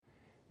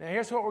Now,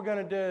 here's what we're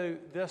going to do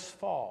this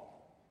fall.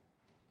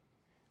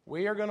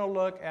 We are going to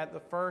look at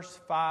the first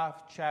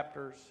 5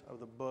 chapters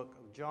of the book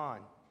of John.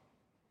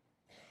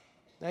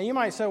 Now, you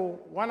might say, well,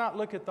 why not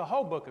look at the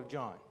whole book of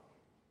John?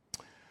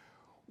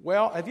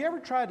 Well, have you ever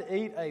tried to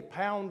eat a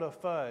pound of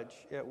fudge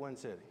at Wind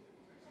City?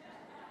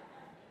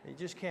 You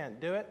just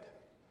can't do it.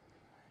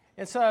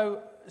 And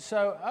so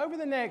over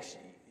the next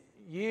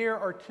year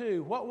or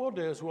two, what we'll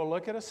do is we'll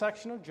look at a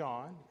section of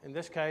John, in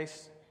this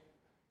case,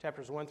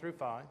 chapters 1 through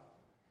 5.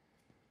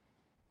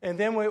 And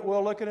then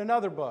we'll look at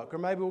another book, or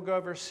maybe we'll go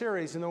over a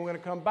series, and then we're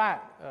going to come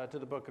back to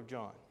the book of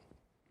John.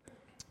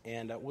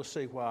 And we'll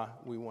see why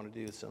we want to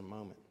do this in a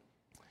moment.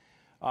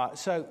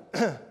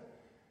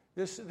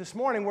 This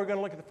morning, we're going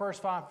to look at the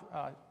first 5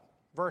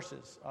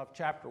 verses of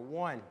chapter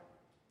 1.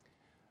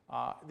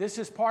 This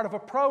is part of a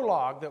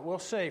prologue that we'll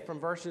see from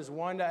verses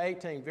 1 to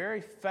 18.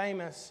 Very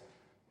famous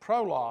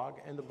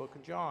prologue in the book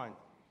of John.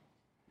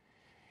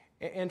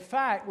 In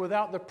fact,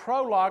 without the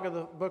prologue of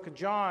the book of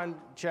John,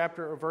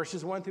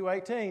 verses 1 through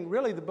 18,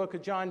 really the book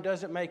of John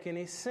doesn't make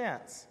any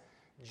sense.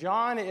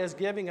 John is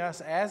giving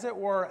us, as it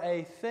were,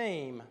 a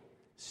theme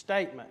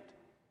statement.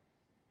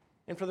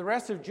 And for the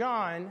rest of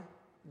John,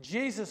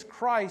 Jesus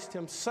Christ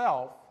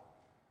himself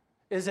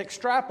is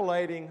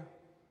extrapolating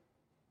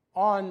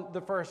on the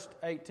first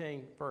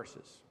 18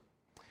 verses.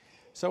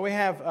 So we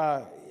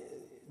have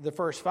the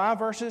first 5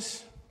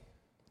 verses.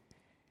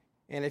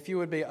 And if you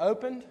would be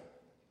opened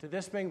to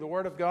this being the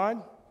Word of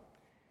God,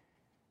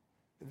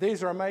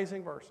 these are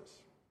amazing verses.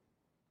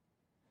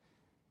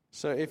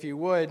 So if you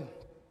would,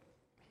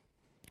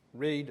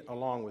 read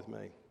along with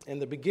me. In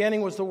the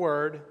beginning was the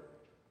Word,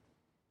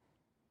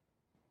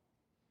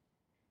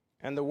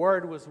 and the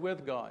Word was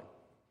with God.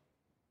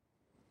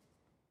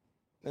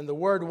 And the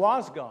Word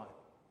was God.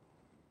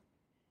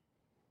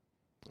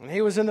 And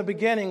He was in the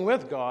beginning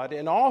with God,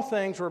 and all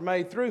things were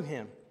made through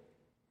Him.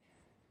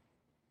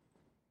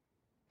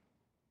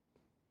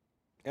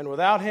 And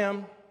without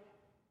Him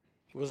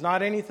was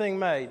not anything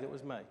made that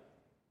was made.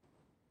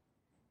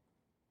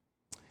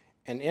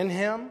 And in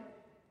Him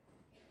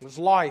was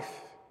life.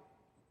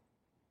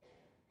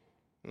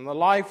 And the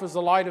life was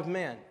the light of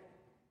men.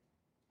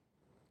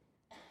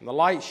 And the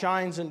light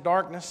shines in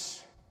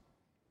darkness,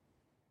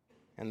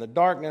 and the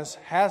darkness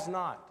has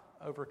not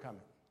overcome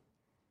it.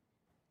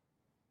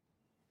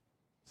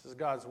 This is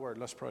God's Word.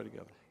 Let's pray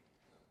together.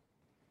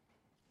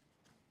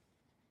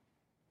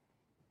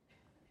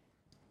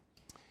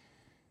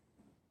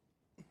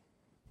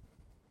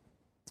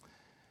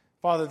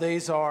 Father,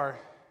 these are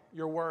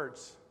your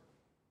words.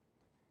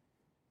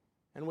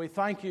 And we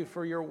thank you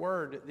for your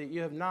word, that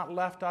you have not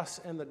left us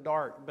in the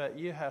dark, but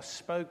you have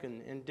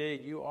spoken.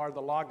 Indeed, you are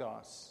the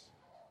Logos.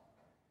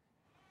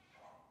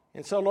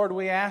 And so, Lord,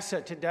 we ask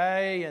that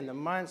today and the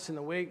months and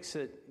the weeks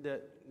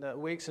the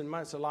weeks and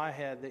months that lie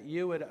ahead, that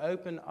you would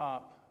open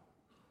up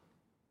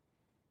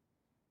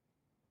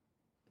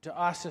to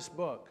us this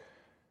book,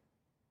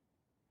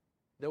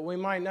 that we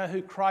might know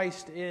who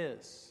Christ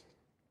is,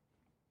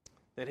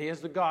 that He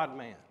is the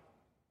God-man,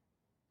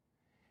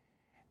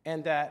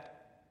 and that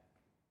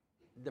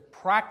the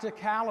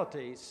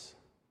practicalities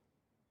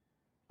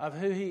of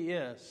who He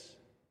is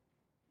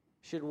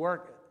should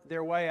work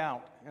their way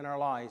out in our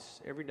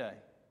lives every day.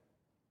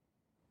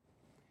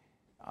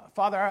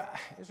 Father,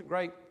 there's a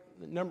great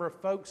number of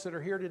folks that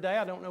are here today.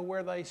 I don't know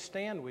where they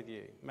stand with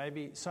you.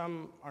 Maybe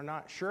some are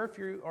not sure if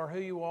you are who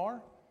you are.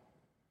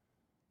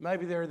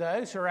 Maybe there are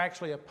those who are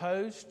actually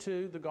opposed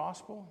to the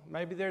gospel.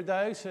 Maybe there are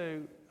those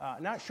who are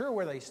not sure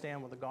where they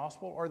stand with the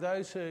gospel, or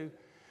those who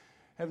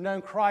have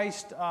known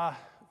Christ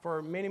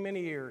for many,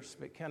 many years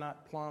but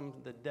cannot plumb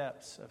the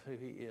depths of who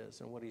He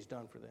is and what He's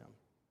done for them.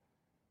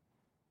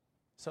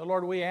 So,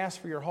 Lord, we ask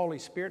for your Holy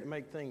Spirit to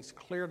make things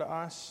clear to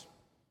us.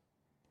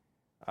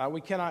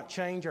 We cannot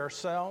change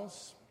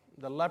ourselves.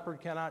 The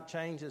leopard cannot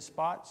change his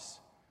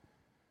spots,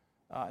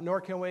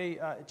 nor can we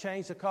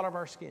change the color of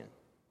our skin.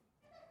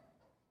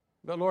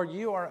 But, Lord,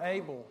 you are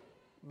able,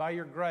 by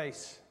your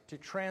grace, to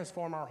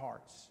transform our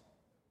hearts.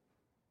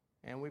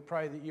 And we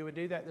pray that you would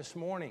do that this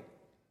morning.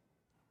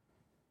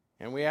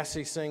 And we ask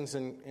these things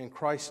in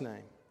Christ's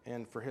name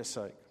and for His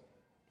sake.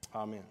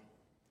 Amen.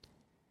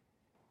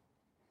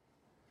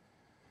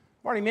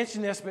 I've already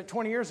mentioned this, but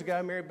 20 years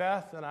ago, Mary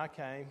Beth and I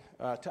came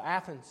to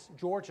Athens,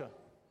 Georgia.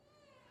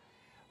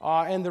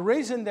 And the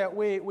reason that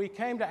we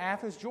came to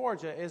Athens,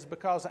 Georgia, is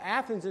because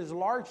Athens is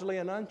largely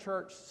an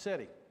unchurched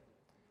city.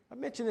 I've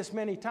mentioned this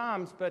many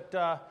times, but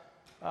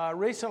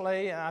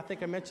recently, and I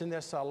think I mentioned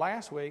this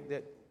last week,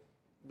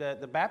 that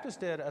the Baptists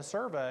did a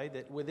survey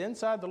that with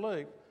Inside the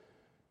Loop,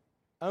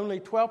 only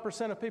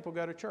 12% of people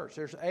go to church.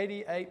 There's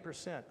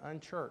 88%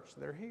 unchurched.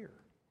 They're here.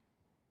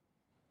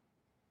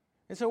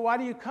 And so why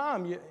do you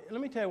come?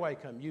 Let me tell you why you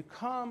come. You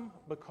come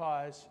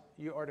because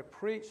you are to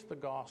preach the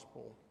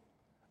gospel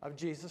of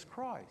Jesus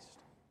Christ.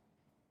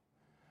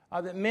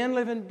 That men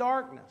live in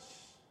darkness.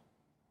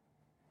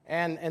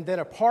 And that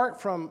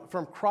apart from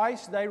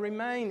Christ, they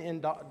remain in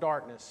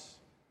darkness.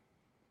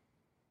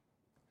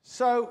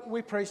 So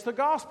we preach the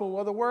gospel.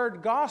 Well, the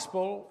word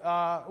gospel,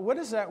 where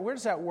does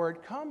that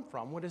word come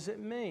from? What does it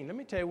mean? Let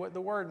me tell you what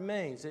the word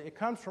means. It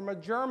comes from a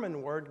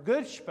German word,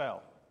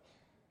 Gospel.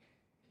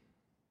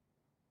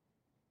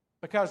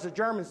 Because the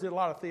Germans did a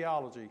lot of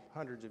theology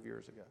hundreds of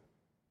years ago.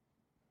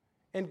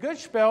 And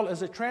Gospel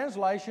is a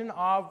translation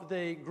of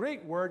the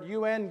Greek word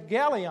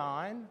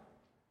euangelion,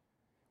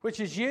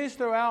 which is used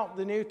throughout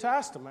the New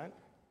Testament,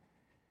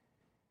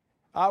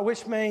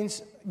 which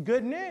means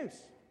good news.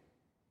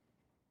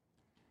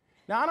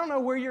 Now, I don't know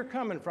where you're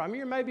coming from.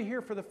 You may be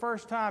here for the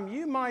first time.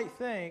 You might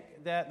think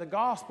that the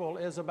gospel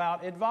is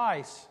about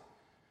advice,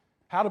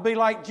 how to be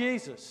like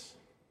Jesus,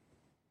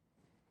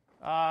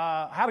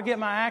 how to get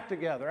my act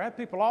together. I have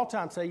people all the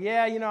time say,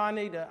 yeah, I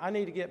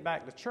need to get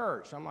back to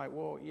church. I'm like,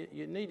 well,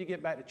 you need to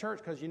get back to church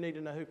because you need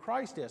to know who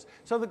Christ is.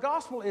 So the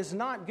gospel is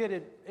not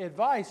good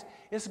advice.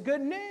 It's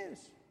good news.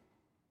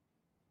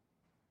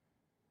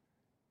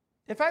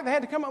 In fact, they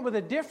had to come up with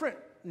a different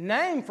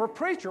name for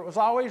preacher. It was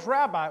always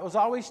rabbi. It was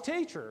always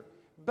teacher.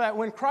 But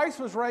when Christ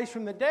was raised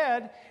from the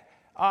dead,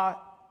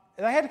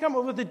 they had to come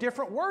up with a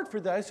different word for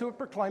those who would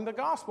proclaim the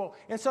gospel.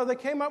 And so they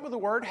came up with the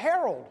word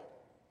herald.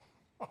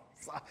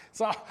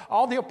 So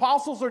all the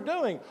apostles are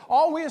doing,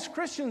 all we as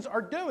Christians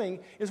are doing,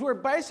 is we're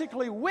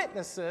basically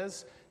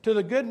witnesses to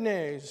the good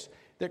news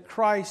that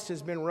Christ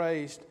has been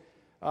raised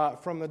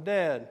from the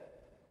dead.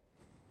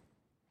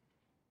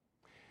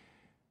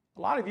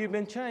 A lot of you have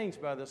been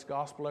changed by this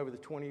gospel over the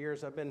 20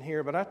 years I've been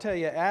here, but I tell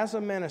you, as a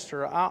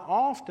minister, I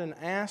often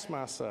ask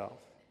myself,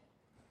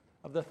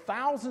 of the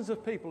thousands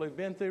of people who've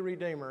been through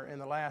Redeemer in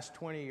the last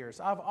 20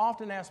 years, I've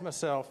often asked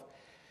myself,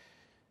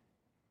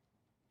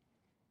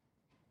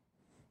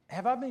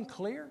 have I been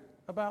clear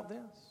about this?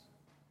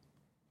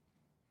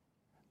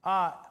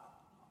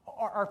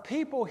 Are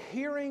people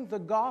hearing the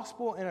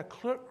gospel in a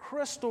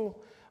crystal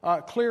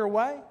clear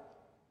way?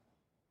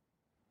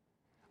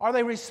 Are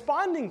they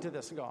responding to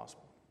this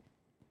gospel?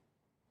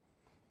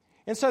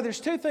 And so there's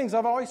two things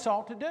I've always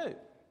sought to do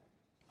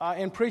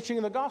in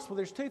preaching the gospel.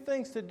 There's two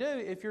things to do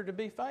if you're to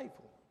be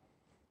faithful.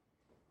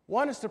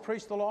 One is to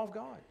preach the law of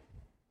God.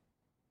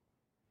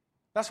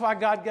 That's why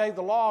God gave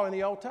the law in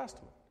the Old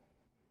Testament.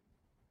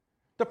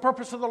 The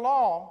purpose of the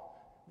law,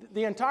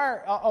 the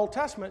entire Old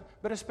Testament,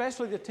 but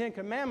especially the Ten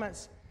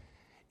Commandments,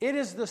 it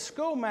is the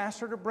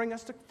schoolmaster to bring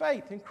us to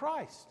faith in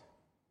Christ.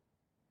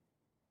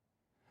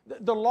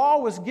 The law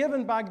was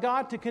given by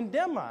God to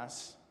condemn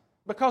us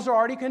because they're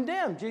already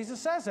condemned. Jesus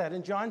says that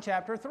in John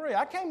chapter 3.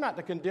 I came not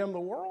to condemn the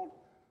world,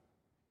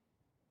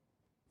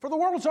 for the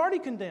world is already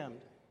condemned.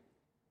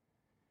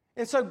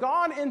 And so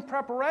God, in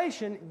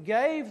preparation,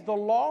 gave the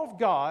law of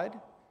God,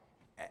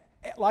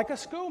 like a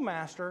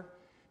schoolmaster,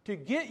 to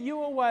get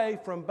you away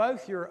from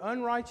both your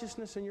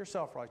unrighteousness and your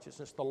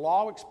self-righteousness. The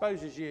law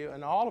exposes you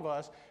and all of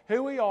us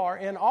who we are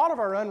in all of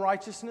our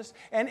unrighteousness.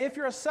 And if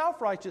you're a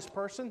self-righteous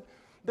person,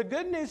 the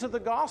good news of the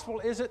gospel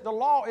is that the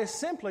law is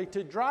simply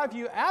to drive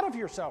you out of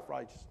your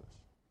self-righteousness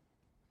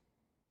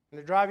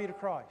and to drive you to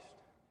Christ.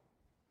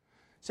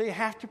 So you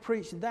have to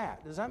preach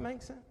that. Does that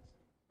make sense?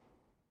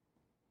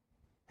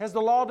 Has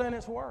the law done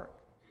its work?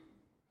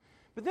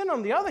 But then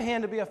on the other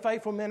hand, to be a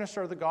faithful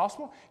minister of the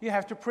gospel, you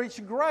have to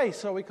preach grace.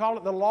 So we call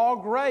it the law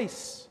of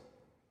grace.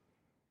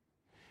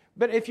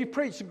 But if you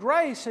preach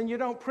grace and you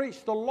don't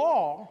preach the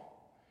law,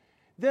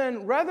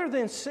 then rather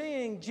than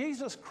seeing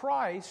Jesus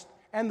Christ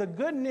and the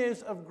good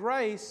news of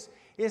grace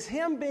is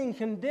Him being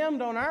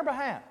condemned on our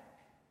behalf,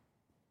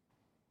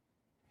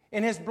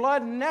 and His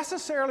blood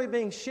necessarily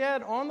being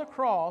shed on the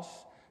cross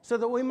so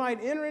that we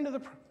might enter into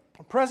the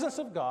presence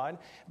of God,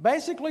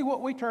 basically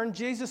what we turn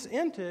Jesus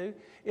into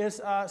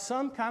is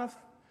some kind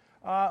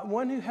of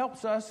one who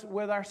helps us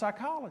with our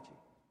psychology.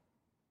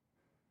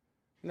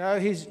 No,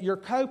 He's your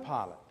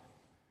co-pilot.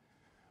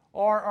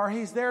 Or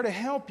He's there to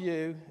help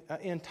you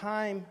in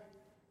time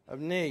of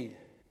need,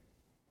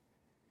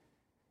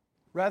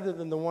 rather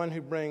than the one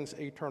who brings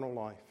eternal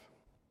life.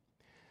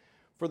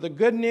 For the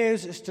good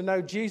news is to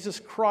know Jesus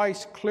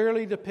Christ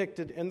clearly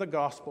depicted in the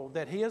gospel,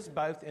 that He is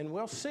both, and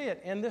we'll see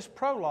it in this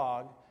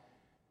prologue,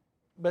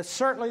 but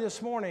certainly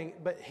this morning,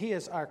 but He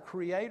is our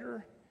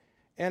Creator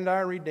and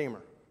our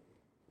Redeemer.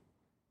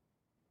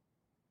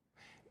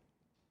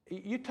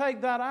 You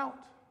take that out,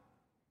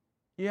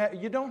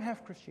 you don't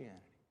have Christianity.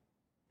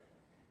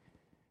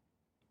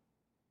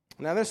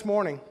 Now this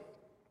morning,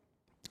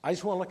 I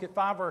just want to look at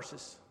 5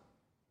 verses.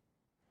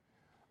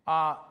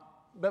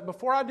 But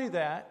before I do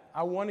that,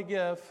 I want to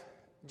give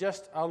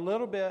just a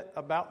little bit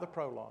about the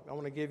prologue. I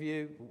want to give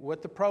you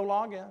what the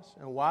prologue is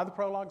and why the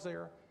prologue's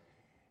there.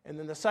 And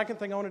then the second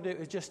thing I want to do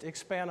is just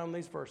expand on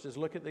these verses.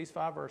 Look at these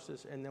 5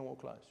 verses, and then we'll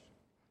close.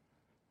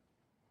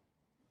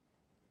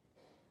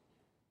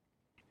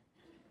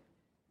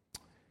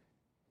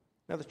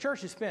 Now, the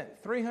church has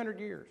spent 300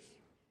 years,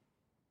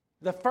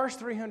 the first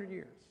 300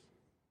 years,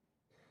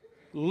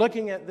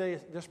 looking at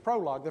this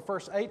prologue, the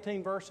first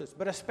 18 verses,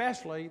 but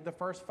especially the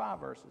first 5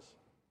 verses.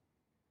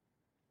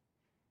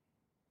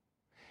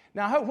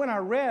 Now, when I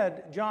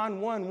read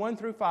John 1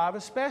 through 5,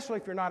 especially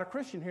if you're not a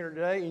Christian here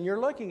today and you're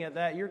looking at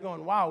that, you're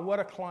going, wow, what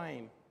a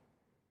claim.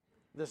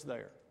 that's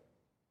there.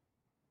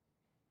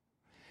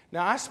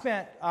 Now, I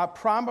spent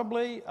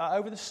probably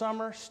over the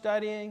summer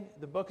studying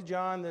the book of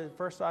John, the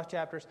first 5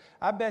 chapters.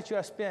 I bet you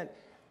I spent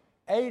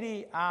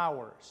 80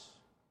 hours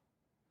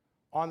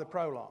on the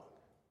prologue.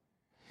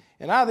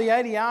 And out of the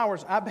 80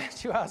 hours, I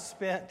bet you I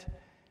spent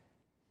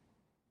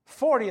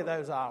 40 of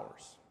those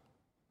hours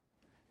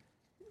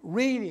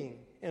reading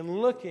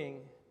and looking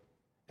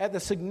at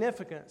the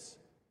significance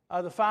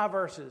of the 5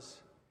 verses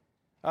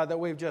that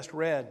we've just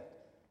read.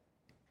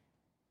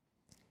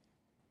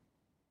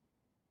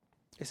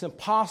 It's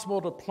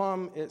impossible to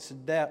plumb its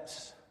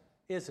depths,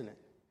 isn't it?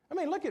 I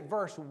mean, look at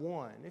verse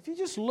 1. If you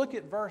just look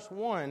at verse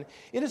 1,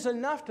 it is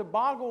enough to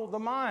boggle the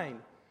mind.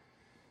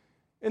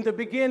 In the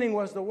beginning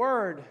was the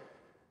Word,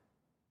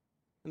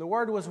 and the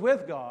Word was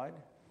with God,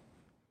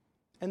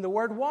 and the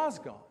Word was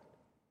God.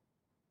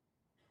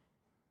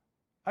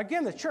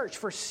 Again, the church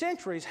for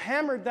centuries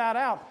hammered that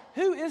out.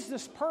 Who is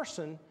this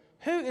person?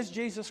 Who is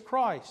Jesus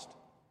Christ?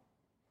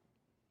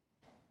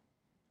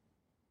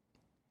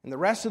 In the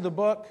rest of the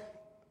book,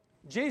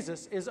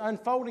 Jesus is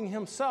unfolding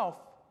himself,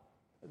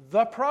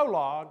 the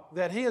prologue,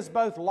 that he is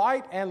both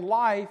light and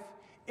life,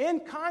 in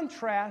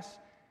contrast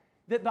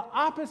that the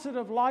opposite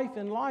of light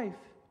and life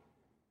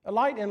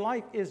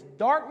is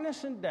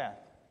darkness and death.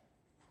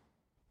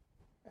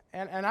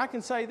 And I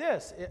can say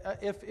this,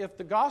 if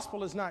the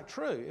gospel is not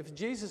true, if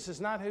Jesus is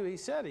not who he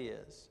said he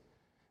is,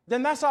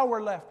 then that's all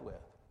we're left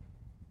with.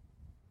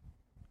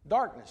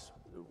 Darkness,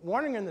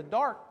 wandering in the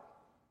dark.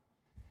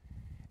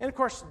 And of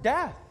course,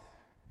 death.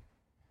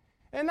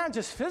 And not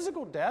just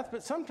physical death,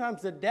 but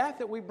sometimes the death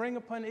that we bring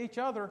upon each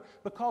other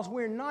because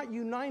we're not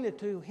united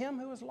to him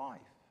who is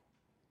life.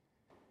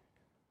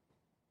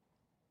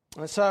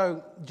 And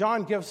so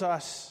John gives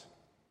us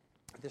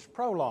this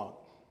prologue.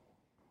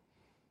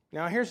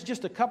 Now here's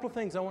just a couple of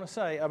things I want to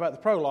say about the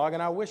prologue,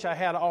 and I wish I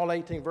had all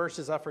 18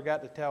 verses. I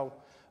forgot to tell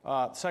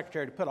the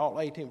secretary to put all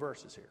 18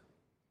 verses here.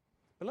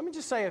 But let me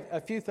just say a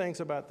few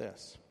things about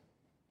this.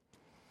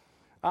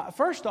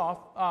 First off,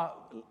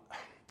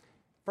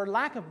 for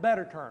lack of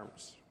better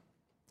terms,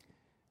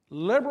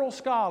 liberal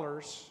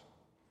scholars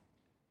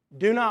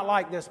do not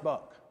like this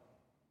book.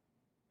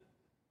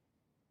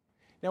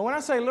 Now, when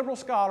I say liberal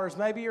scholars,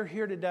 maybe you're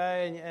here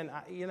today and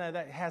you know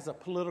that has a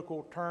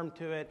political term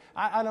to it.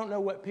 I don't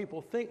know what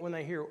people think when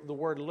they hear the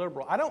word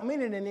liberal. I don't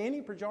mean it in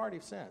any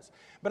pejorative sense,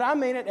 but I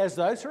mean it as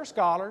those who are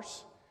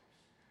scholars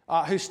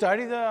who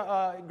study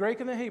the Greek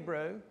and the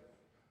Hebrew,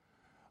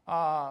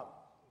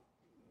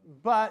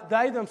 but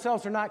they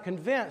themselves are not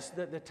convinced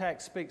that the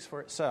text speaks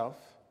for itself.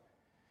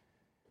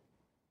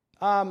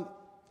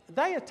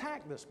 They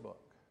attack this book,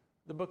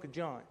 the book of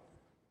John.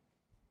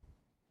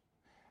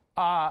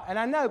 And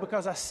I know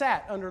because I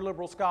sat under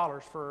liberal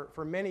scholars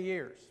for many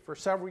years, for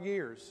several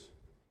years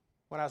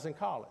when I was in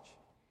college.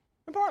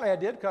 And partly I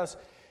did because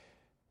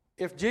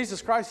if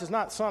Jesus Christ is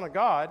not Son of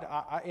God,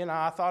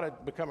 I thought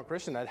I'd become a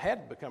Christian. I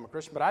had to become a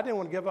Christian, but I didn't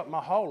want to give up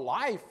my whole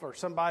life for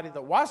somebody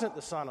that wasn't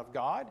the Son of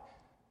God.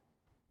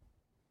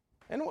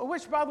 And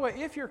which, by the way,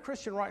 if you're a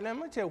Christian right now, I'm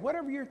going to tell you,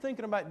 whatever you're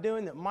thinking about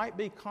doing that might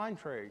be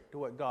contrary to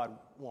what God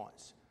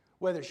wants,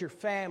 whether it's your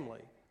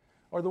family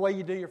or the way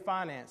you do your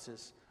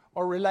finances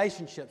or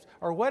relationships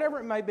or whatever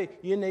it may be,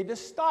 you need to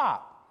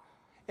stop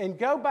and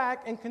go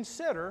back and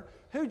consider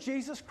who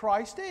Jesus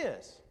Christ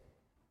is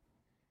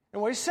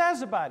and what he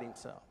says about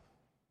himself.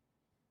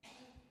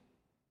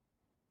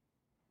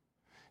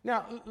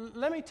 Now,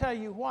 let me tell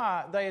you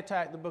why they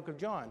attack the book of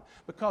John.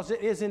 Because it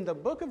is in the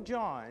book of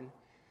John,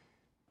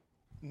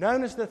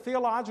 known as the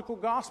theological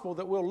gospel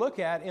that we'll look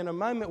at in a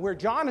moment, where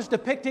John is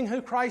depicting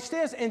who Christ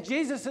is and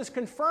Jesus is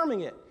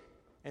confirming it.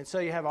 And so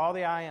you have all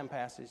the I am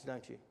passage,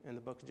 don't you, in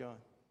the book of John?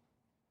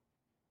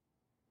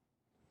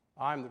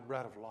 I am the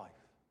bread of life.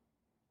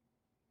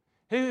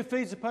 He who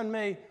feeds upon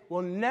me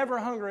will never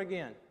hunger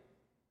again.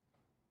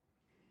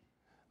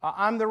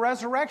 I'm the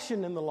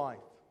resurrection and the life.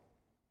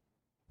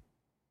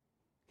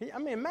 I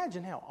mean,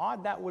 imagine how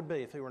odd that would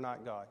be if he were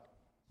not God.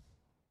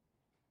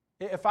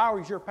 If I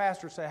was your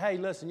pastor, say, hey,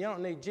 listen, you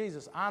don't need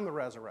Jesus. I'm the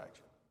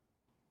resurrection.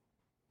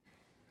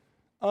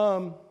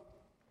 I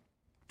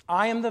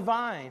am the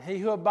vine. He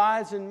who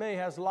abides in me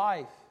has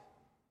life.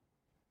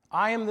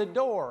 I am the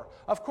door.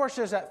 Of course,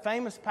 there's that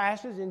famous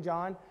passage in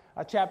John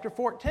chapter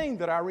 14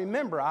 that I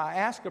remember. I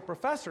asked a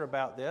professor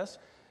about this,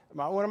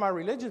 one of my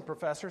religion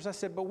professors. I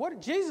said, but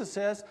what Jesus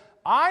says,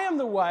 I am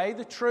the way,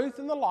 the truth,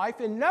 and the life,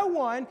 and no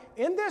one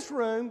in this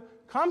room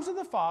comes to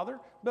the Father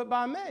but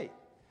by me.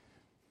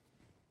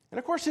 And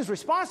of course, his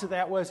response to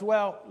that was,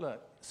 well,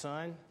 look,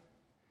 son,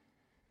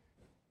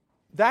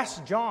 that's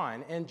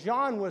John. And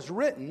John was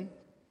written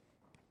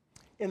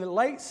in the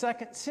late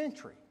 2nd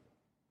century,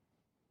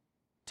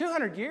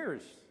 200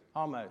 years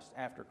almost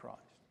after Christ.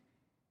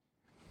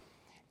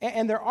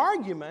 And their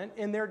argument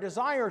in their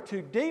desire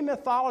to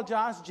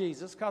demythologize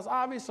Jesus, because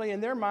obviously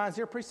in their minds,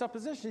 their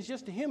presupposition is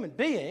just a human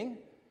being,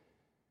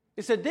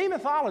 is to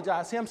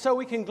demythologize him so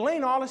we can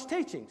glean all his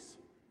teachings.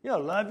 You know,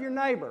 love your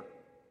neighbor.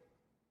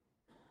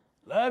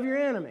 Love your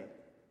enemy.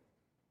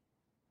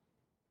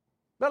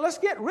 But let's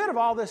get rid of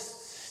all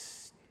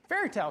this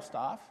fairy tale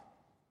stuff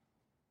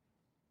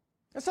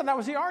And so that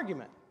was the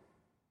argument.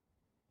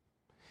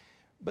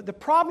 But the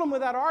problem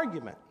with that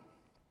argument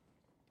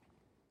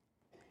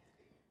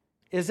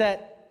is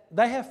that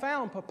they have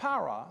found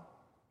papyri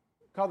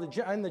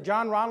in the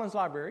John Rylands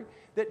Library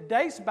that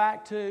dates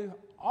back to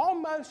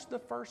almost the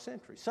 1st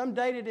century. Some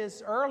dated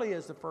as early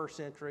as the 1st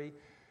century,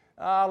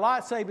 a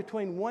lot say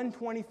between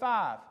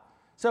 125.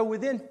 So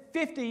within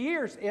 50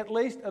 years at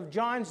least of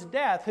John's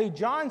death, who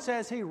John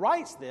says he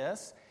writes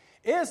this,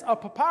 is a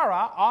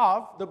papyri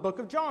of the book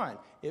of John.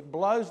 It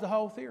blows the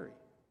whole theory.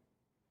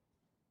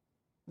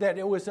 That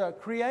it was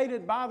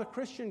created by the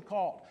Christian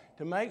cult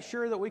to make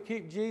sure that we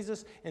keep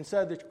Jesus. And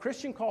so the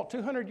Christian cult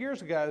 200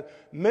 years ago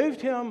moved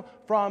him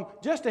from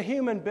just a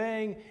human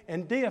being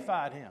and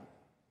deified him.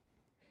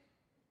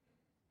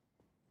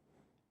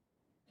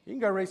 You can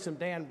go read some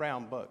Dan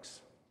Brown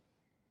books.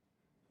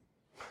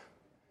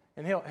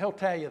 And he'll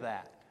tell you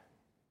that.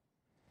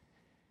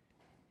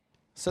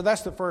 So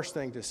that's the first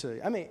thing to see.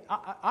 I mean,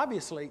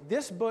 obviously,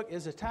 this book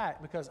is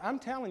attacked because I'm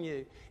telling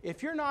you,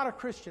 if you're not a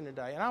Christian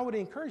today, and I would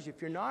encourage you,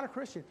 if you're not a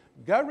Christian,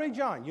 go read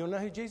John. You'll know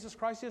who Jesus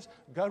Christ is.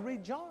 Go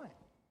read John.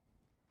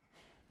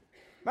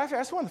 Matter of fact,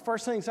 that's one of the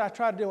first things I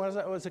tried to do when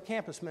I was a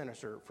campus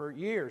minister for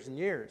years and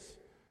years.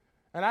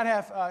 And I'd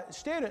have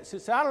students who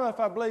say, I don't know if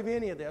I believe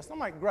any of this. I'm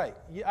like, great.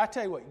 I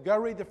tell you what, go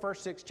read the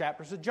first 6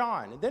 chapters of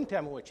John, and then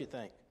tell me what you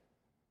think.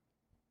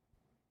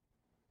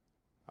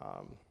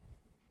 I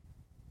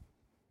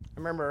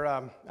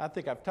remember, I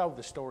think I've told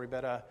this story,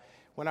 but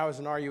when I was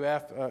in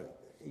RUF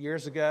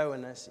years ago,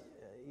 and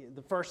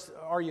the first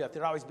RUF,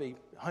 there'd always be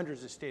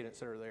hundreds of students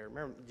that are there.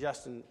 Remember,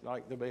 Justin,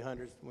 like there'll be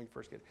hundreds when you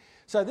first get.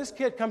 So this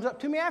kid comes up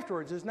to me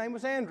afterwards. His name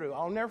was Andrew.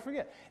 I'll never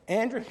forget.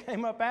 Andrew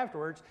came up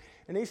afterwards,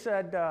 and he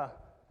said,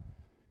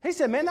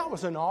 man, that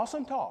was an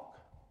awesome talk,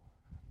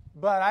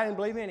 but I didn't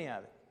believe any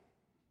of it.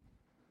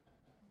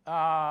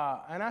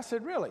 And I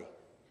said, really?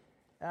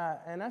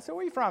 And I said,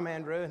 where are you from,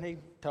 Andrew? And he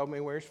told me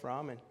where he's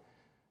from, and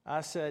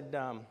I said,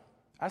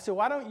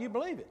 why don't you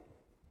believe it?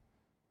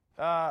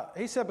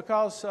 He said,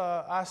 because,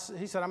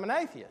 he said, I'm an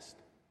atheist.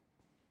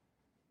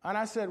 And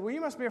I said, well,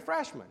 you must be a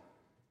freshman.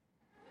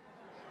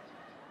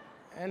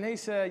 And he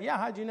said, yeah,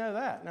 how'd you know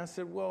that? And I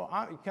said, well,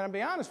 can I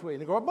be honest with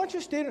you? And a bunch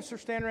of students are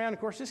standing around.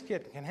 Of course, this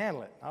kid can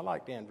handle it. I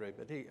liked Andrew,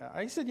 but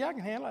he said, yeah, I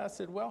can handle it. I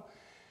said, well,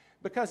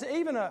 because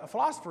even a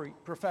philosophy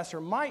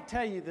professor might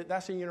tell you that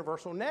that's a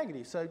universal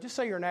negative. So just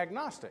say you're an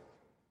agnostic.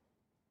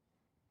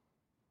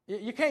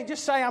 You can't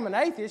just say I'm an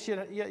atheist.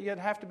 You'd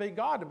have to be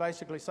God to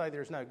basically say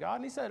there's no God.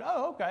 And he said,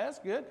 oh, okay, that's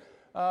good.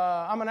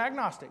 I'm an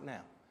agnostic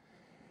now.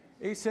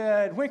 He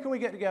said, when can we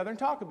get together and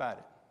talk about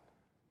it?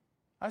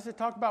 I said,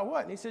 talk about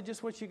what? And he said,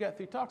 just what you got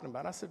through talking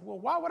about. I said, well,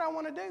 why would I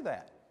want to do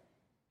that?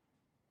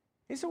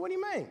 He said, what do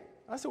you mean?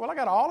 I said, well, I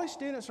got all these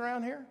students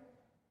around here.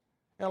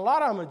 And a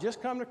lot of them have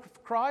just come to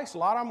Christ. A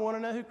lot of them want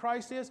to know who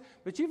Christ is.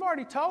 But you've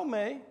already told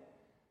me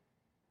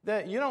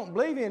that you don't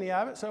believe any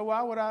of it, so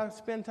why would I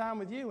spend time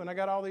with you when I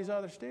got all these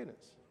other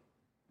students?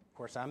 Of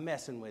course, I'm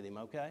messing with him,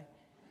 okay?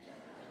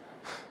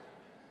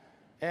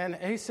 And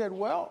he said,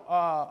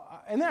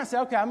 well, and then I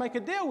said, okay, I'll make a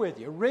deal with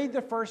you. Read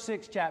the first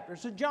 6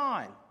 chapters of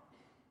John,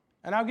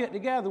 and I'll get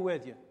together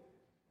with you.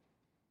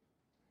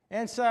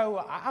 And so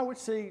I would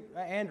see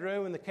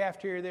Andrew in the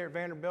cafeteria there at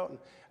Vanderbilt, and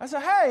I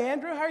said, hey,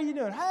 Andrew, how are you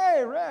doing?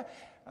 Hey,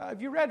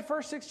 have you read the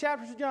first 6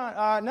 chapters of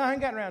John? No, I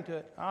ain't gotten around to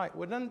it. All right,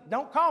 well, then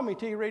don't call me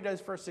till you read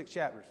those first 6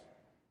 chapters.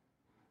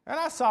 And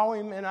I saw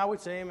him, and I would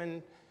see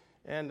him,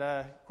 and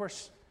of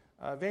course,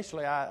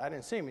 eventually I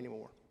didn't see him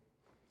anymore.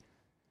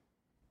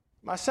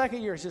 My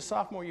second year is his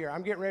sophomore year.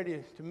 I'm getting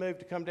ready to move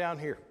to come down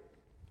here.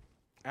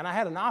 And I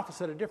had an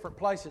office at a different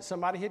place that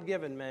somebody had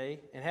given me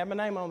and had my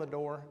name on the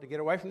door to get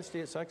away from the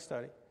students so I could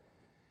study.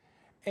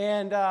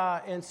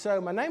 And so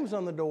my name was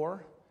on the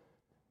door,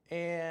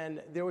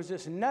 and there was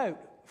this note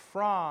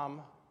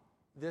from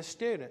this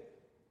student,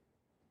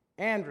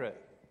 Andrew.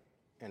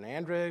 And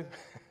Andrew,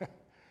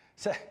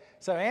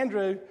 so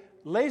Andrew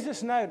lays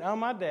this note on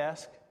my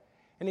desk,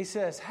 and he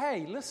says,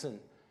 hey, listen,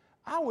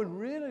 I would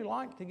really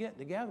like to get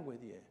together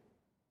with you.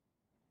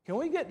 Can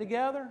we get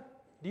together?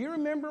 Do you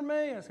remember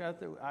me? Of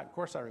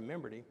course, I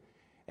remembered him.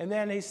 And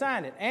then he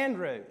signed it,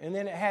 Andrew, and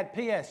then it had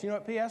P.S. You know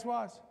what P.S.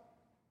 was?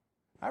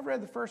 I've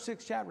read the first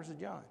 6 chapters of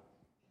John.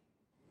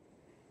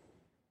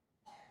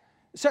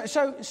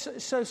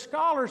 So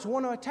scholars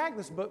want to attack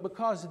this book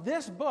because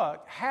this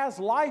book has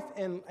life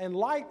and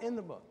light in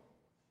the book.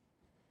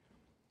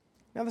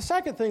 Now, the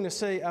second thing to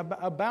say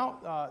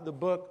about the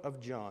book of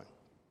John,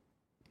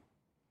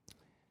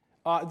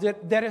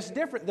 that it's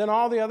different than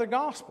all the other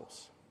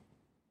Gospels.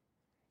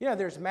 You know,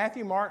 there's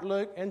Matthew, Mark,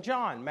 Luke, and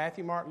John.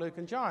 Matthew, Mark, Luke,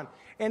 and John.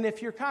 And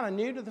if you're kind of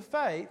new to the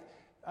faith,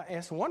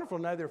 it's wonderful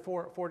to know there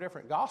are four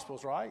different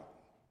Gospels, right?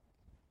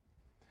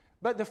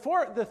 But the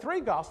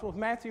 3 Gospels,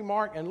 Matthew,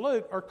 Mark, and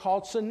Luke, are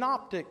called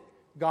synoptic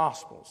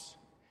Gospels.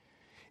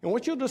 And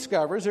what you'll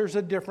discover is there's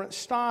a different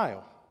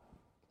style.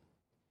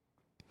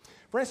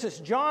 For instance,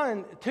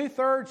 John,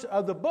 2/3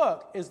 of the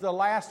book is the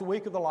last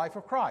week of the life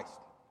of Christ.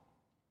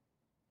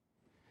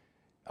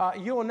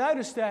 You will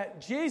notice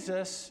that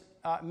Jesus'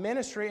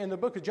 ministry in the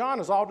book of John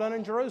is all done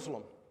in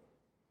Jerusalem.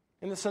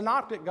 In the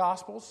Synoptic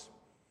Gospels,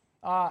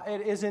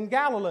 it is in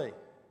Galilee.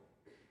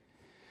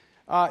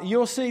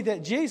 You'll see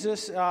that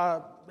Jesus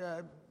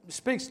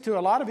speaks to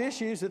a lot of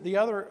issues that the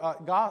other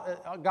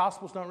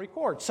Gospels don't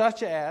record,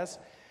 such as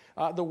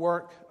the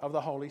work of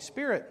the Holy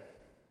Spirit.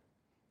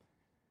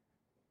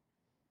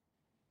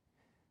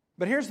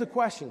 But here's the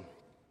question.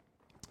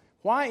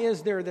 Why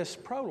is there this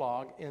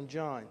prologue in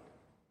John?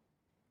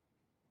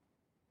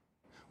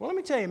 Well, let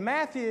me tell you,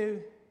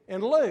 Matthew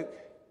and Luke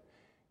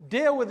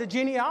deal with the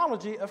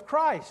genealogy of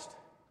Christ.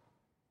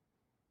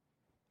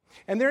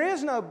 And there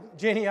is no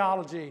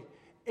genealogy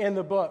in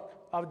the book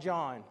of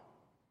John,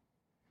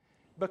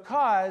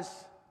 because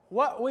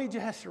what we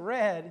just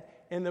read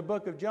in the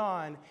book of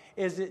John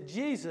is that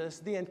Jesus,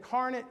 the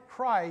incarnate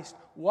Christ,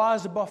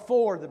 was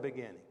before the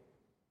beginning.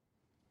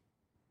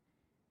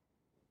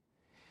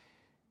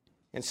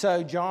 And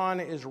so John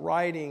is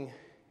writing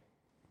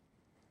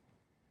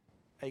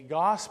a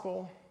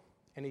gospel,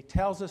 and he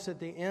tells us at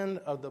the end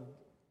of the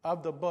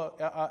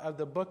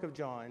book of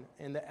John,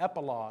 in the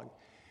epilogue,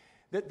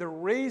 that the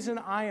reason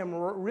I am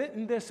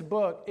written this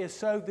book is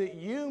so that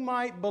you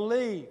might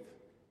believe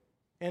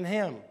in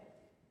Him,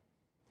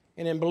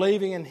 and in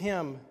believing in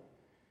Him,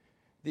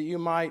 that you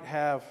might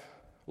have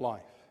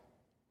life.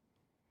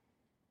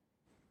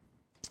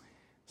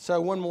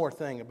 So one more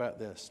thing about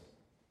this.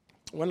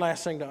 One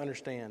last thing to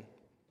understand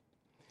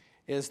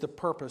is the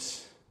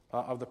purpose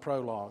of the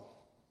prologue.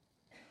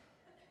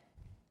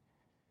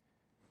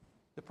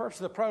 The purpose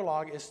of the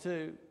prologue is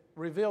to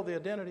reveal the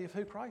identity of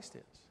who Christ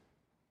is.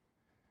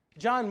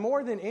 John,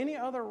 more than any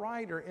other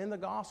writer in the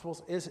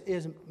Gospels,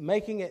 is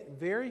making it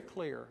very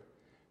clear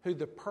who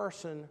the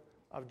person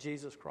of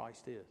Jesus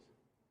Christ is.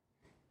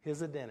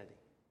 His identity.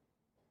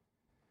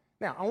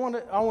 Now, I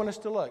want us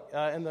to look,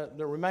 in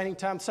the remaining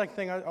time, the second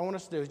thing I want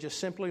us to do is just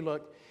simply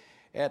look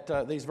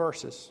at these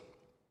verses.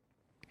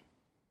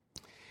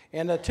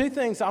 And the two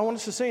things I want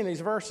us to see in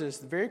these verses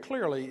very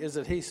clearly is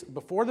that He's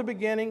before the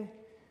beginning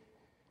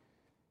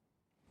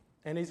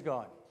and He's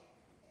God.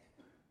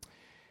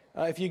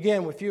 If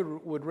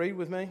you would read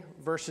with me,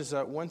 verses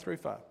 1 through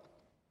 5.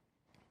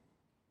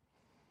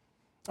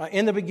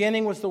 In the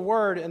beginning was the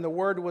Word, and the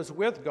Word was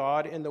with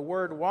God, and the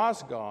Word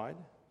was God.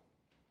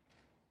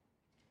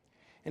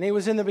 And He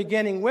was in the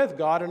beginning with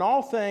God, and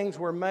all things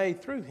were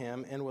made through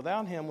Him, and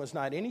without Him was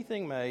not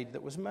anything made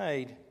that was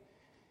made.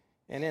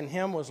 And in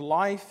Him was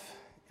life,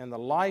 and the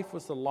life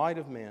was the light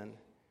of men.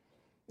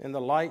 And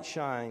the light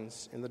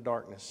shines in the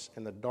darkness,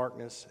 and the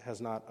darkness has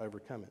not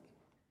overcome it.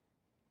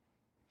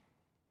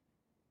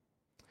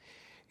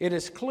 It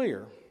is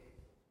clear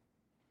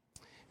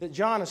that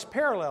John is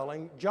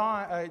paralleling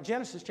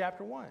Genesis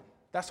chapter 1.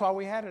 That's why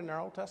we had it in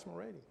our Old Testament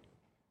reading.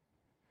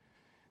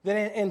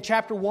 Then in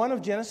chapter 1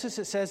 of Genesis,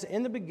 it says,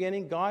 in the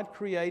beginning, God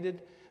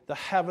created the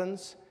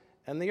heavens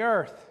and the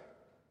earth.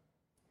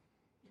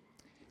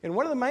 And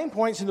one of the main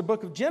points in the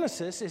book of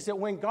Genesis is that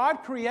when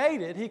God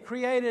created, He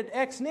created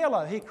ex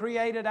nihilo. He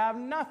created out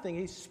of nothing.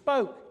 He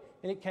spoke,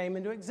 and it came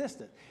into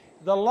existence.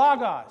 The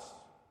Logos.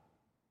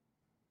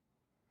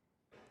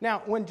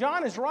 Now, when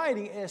John is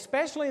writing,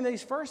 especially in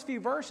these first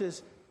few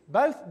verses,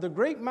 both the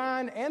Greek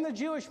mind and the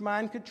Jewish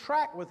mind could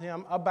track with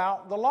him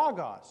about the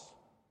Logos.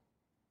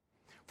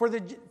 For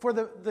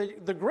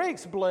the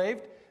Greeks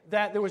believed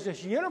that there was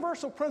this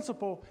universal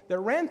principle that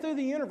ran through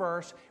the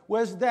universe,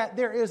 was that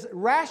there is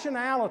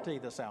rationality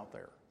that's out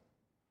there.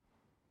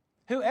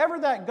 Whoever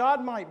that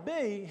God might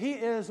be, He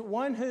is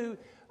one who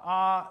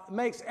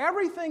makes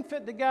everything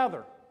fit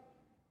together.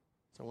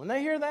 So when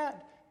they hear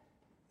that,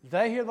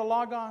 they hear the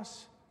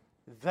Logos.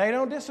 They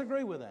don't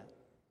disagree with that.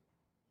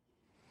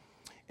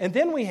 And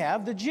then we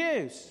have the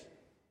Jews.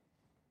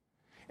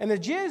 And the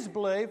Jews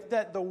believe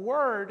that the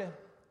Word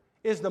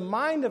is the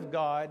mind of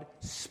God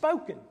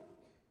spoken.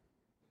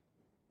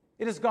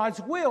 It is God's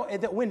will,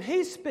 and that when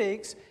He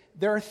speaks,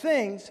 there are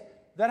things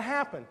that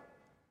happen.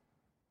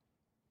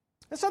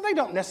 And so they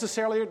don't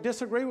necessarily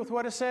disagree with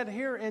what is said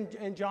here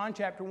in John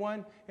chapter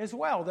 1 as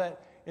well,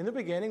 that in the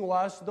beginning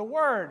was the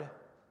Word.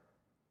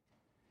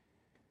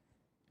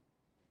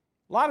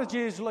 A lot of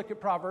Jews look at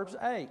Proverbs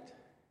 8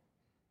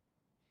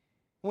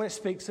 when it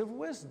speaks of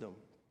wisdom,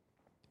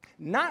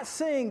 not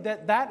seeing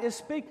that that is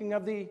speaking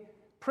of the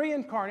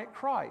pre-incarnate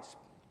Christ.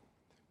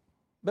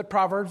 But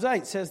Proverbs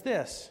 8 says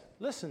this.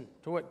 Listen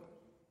to what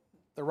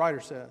the writer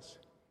says.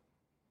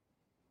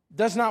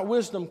 Does not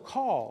wisdom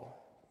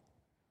call?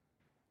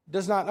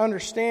 Does not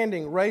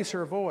understanding raise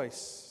her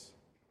voice?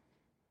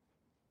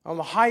 On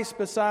the heights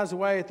beside the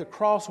way at the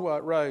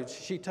crossroads,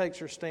 she takes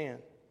her stand.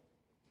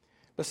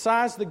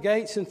 Besides the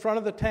gates in front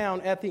of the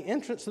town, at the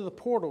entrance of the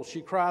portal, she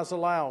cries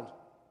aloud.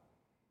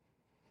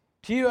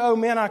 To you, O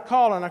men, I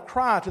call, and I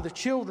cry to the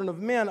children of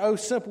men, O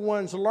simple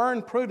ones,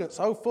 learn prudence,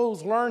 O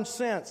fools, learn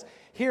sense.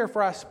 Hear,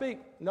 for I speak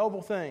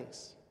noble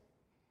things.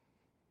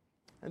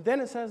 And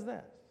then it says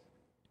this.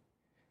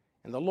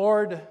 And the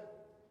Lord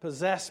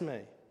possessed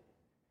me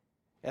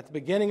at the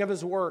beginning of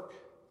His work,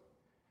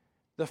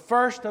 the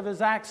first of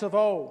His acts of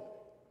old.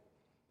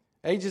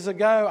 Ages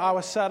ago I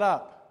was set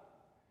up,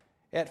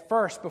 at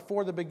first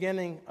before the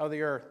beginning of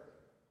the earth.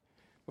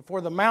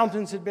 Before the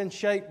mountains had been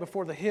shaped,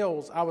 before the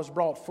hills I was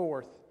brought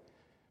forth.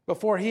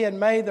 Before he had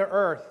made the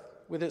earth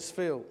with its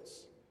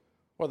fields,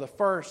 or the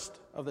first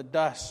of the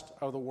dust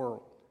of the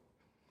world.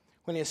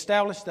 When he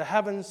established the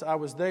heavens, I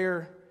was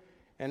there,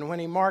 and when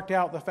he marked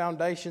out the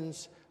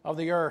foundations of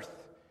the earth,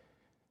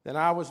 then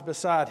I was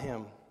beside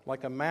him,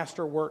 like a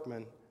master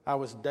workman. I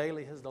was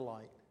daily his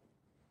delight.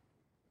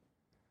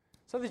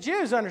 So the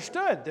Jews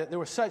understood that there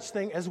was such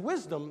thing as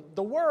wisdom,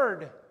 the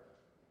Word.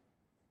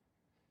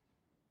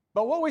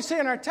 But what we see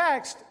in our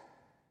text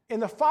in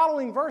the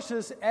following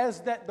verses is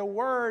that the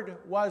Word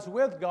was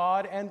with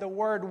God and the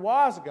Word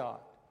was God.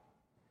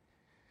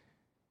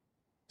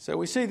 So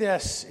we see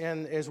this,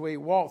 and as we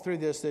walk through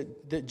this,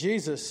 that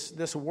Jesus,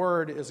 this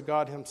Word, is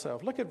God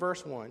Himself. Look at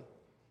verse 1.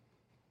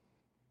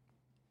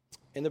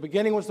 In the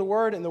beginning was the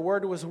Word, and the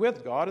Word was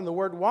with God, and the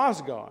Word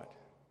was God.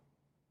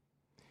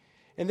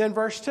 And then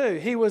verse 2,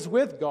 He was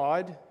with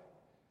God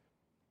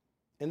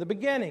in the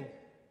beginning.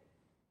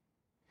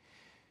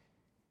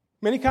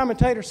 Many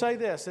commentators say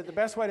this, that the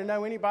best way to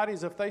know anybody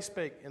is if they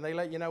speak and they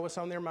let you know what's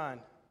on their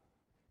mind.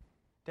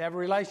 To have a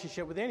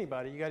relationship with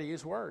anybody, you got to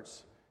use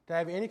words. To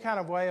have any kind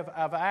of way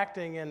of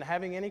acting and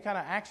having any kind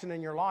of action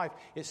in your life,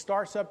 it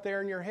starts up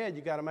there in your head.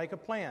 You got to make a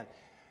plan.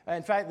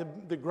 In fact,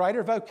 the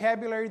greater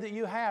vocabulary that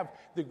you have,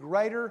 the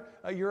greater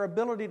your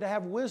ability to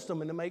have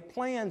wisdom and to make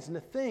plans and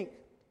to think.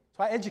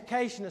 That's why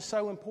education is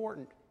so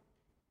important.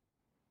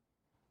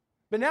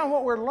 But now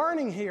what we're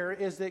learning here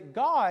is that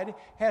God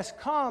has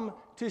come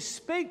to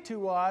speak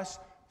to us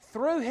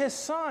through His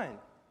Son,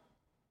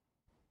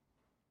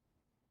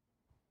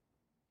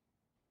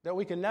 that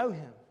we can know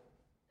Him.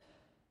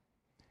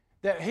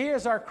 That He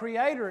is our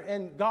Creator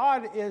and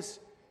God is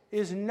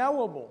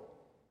knowable.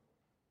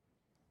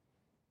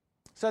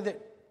 So that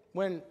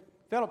when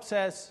Philip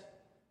says,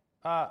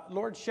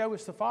 Lord, show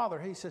us the Father,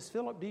 he says,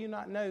 Philip, do you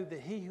not know that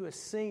he who has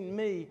seen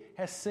me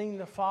has seen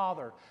the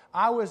Father?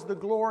 I was the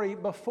glory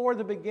before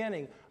the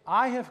beginning.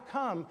 I have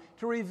come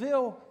to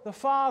reveal the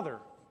Father.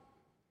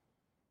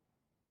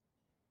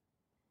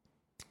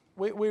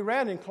 We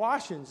read in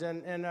Colossians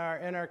and in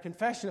our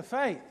confession of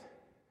faith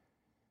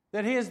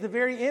that He is the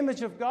very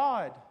image of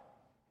God.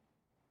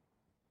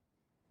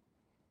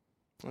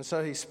 And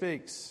so He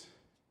speaks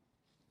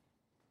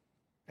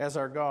as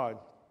our God.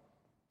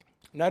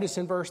 Notice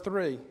in verse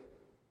 3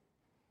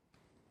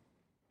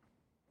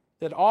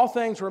 that all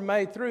things were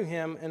made through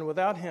Him, and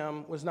without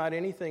Him was not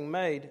anything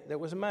made that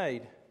was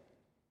made.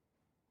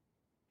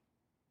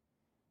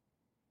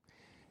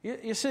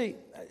 You see,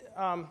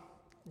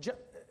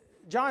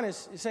 John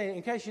is saying,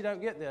 in case you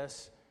don't get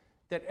this,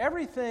 that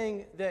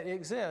everything that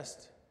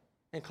exists,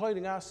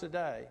 including us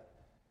today,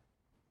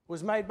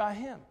 was made by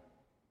Him.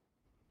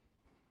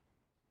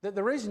 That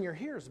the reason you're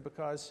here is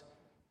because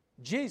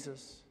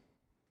Jesus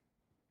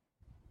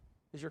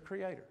is your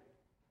Creator.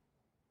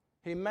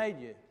 He made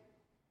you.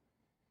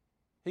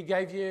 He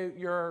gave you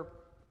your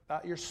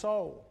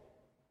soul.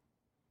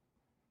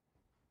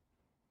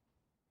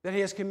 That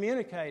He has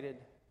communicated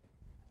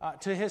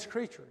to His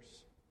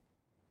creatures.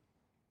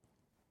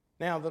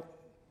 Now,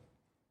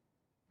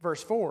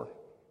 verse 4,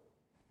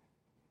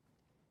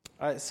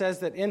 it says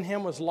that in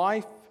Him was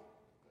life,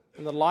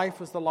 and the life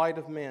was the light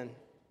of men.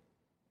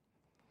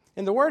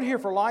 And the word here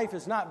for life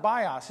is not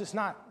bios, it's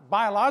not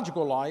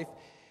biological life,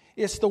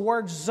 it's the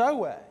word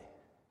zoe.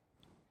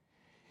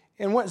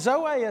 And what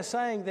zoe is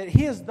saying, that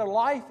He is the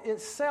life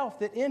itself,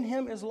 that in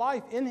Him is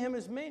life, in Him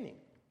is meaning.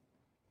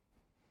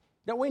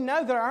 That we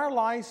know that our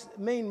lives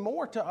mean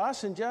more to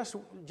us than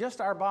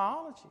just our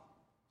biology.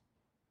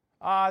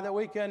 That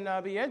we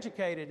can be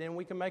educated and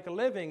we can make a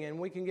living and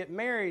we can get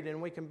married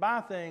and we can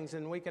buy things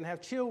and we can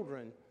have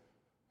children.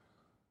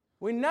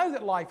 We know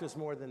that life is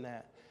more than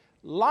that.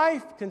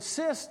 Life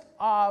consists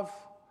of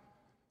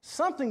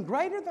something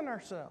greater than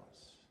ourselves.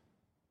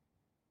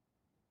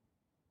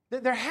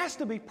 That there has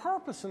to be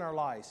purpose in our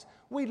lives.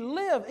 We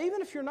live,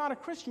 even if you're not a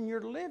Christian,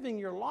 you're living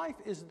your life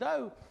as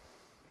though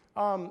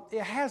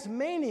it has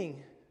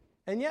meaning.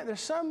 And yet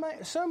there's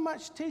so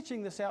much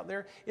teaching that's out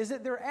there is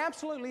that there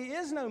absolutely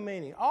is no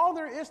meaning. All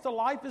there is to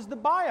life is the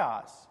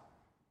bios.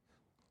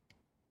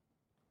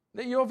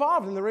 That you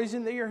evolved, and the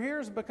reason that you're here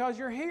is because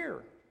you're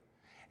here.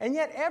 And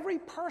yet every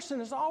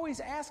person is always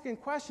asking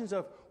questions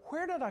of,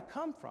 where did I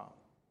come from?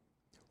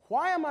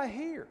 Why am I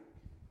here?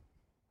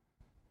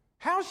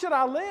 How should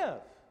I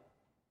live?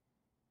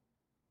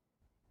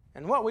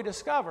 And what we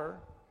discover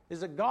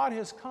is that God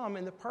has come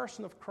in the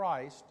person of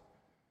Christ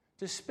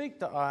to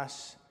speak to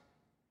us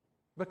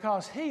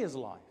because He is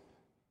life.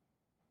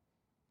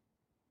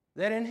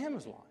 That in Him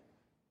is life.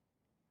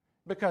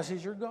 Because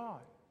He's your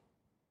God.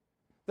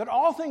 That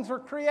all things were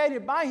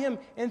created by Him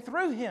and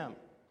through Him,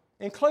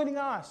 including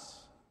us.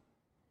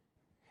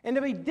 And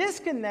to be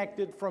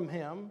disconnected from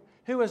Him,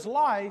 who is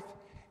life,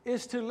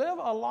 is to live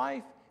a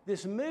life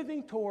that's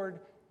moving toward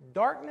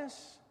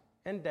darkness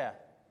and death.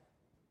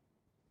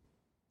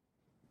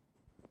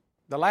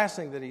 The last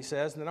thing that He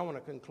says, and then I want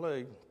to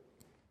conclude.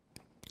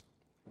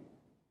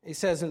 He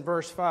says in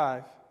verse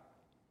 5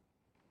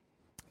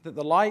 that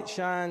the light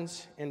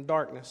shines in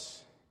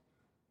darkness,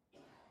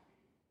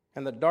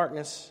 and the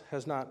darkness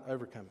has not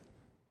overcome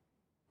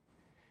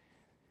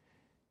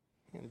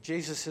it. And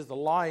Jesus is the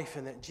life,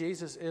 and that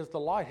Jesus is the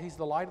light. He's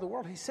the light of the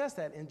world. He says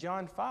that in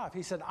John 5.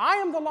 He said, I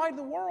am the light of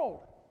the world.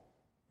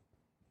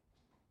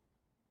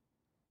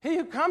 He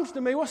who comes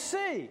to me will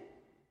see.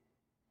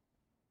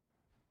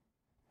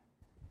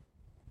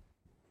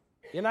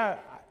 You know,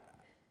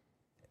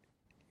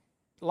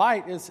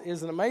 light is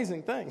an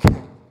amazing thing.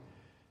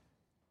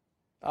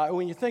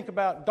 When you think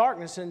about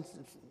darkness, and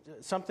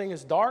something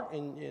is dark,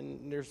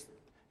 and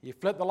you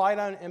flip the light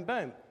on, and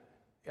boom,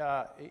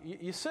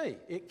 you see.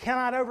 It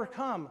cannot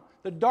overcome.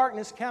 The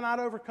darkness cannot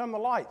overcome the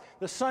light.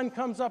 The sun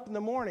comes up in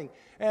the morning,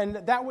 and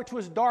that which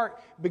was dark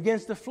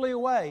begins to flee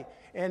away,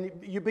 and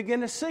you begin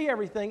to see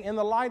everything in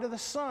the light of the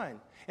sun.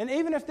 And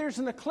even if there's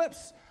an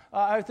eclipse,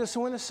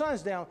 when the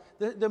sun's down,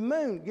 the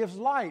moon gives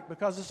light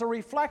because it's a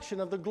reflection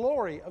of the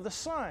glory of the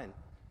sun.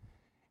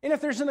 And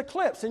if there's an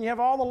eclipse, and you have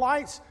all the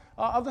lights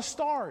of the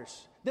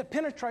stars that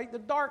penetrate the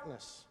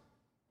darkness.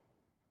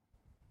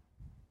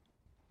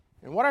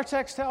 And what our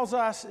text tells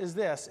us is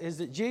this, is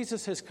that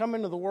Jesus has come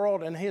into the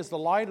world, and He is the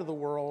light of the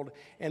world,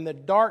 and the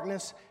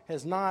darkness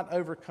has not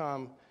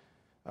overcome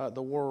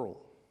the world.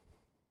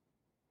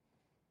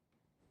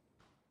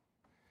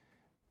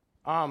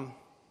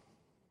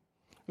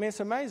 It's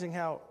amazing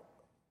how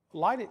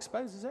light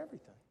exposes everything.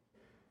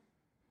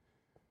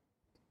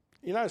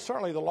 You know,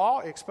 certainly the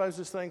law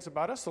exposes things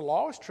about us. The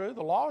law is true.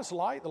 The law is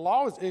light. The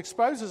law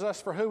exposes us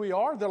for who we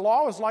are. The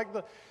law is like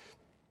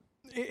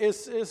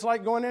it's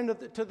like going into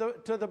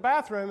the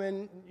bathroom,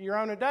 and you're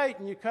on a date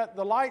and you cut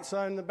the lights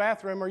on in the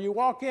bathroom, or you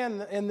walk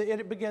in and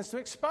it begins to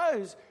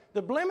expose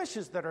the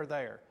blemishes that are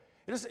there.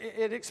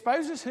 It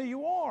exposes who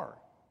you are.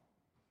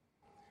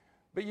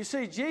 But you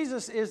see,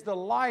 Jesus is the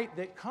light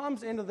that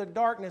comes into the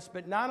darkness,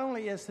 but not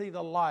only is He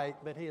the light,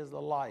 but He is the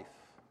life.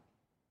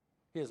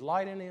 He is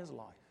light and He is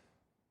life.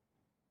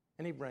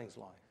 And He brings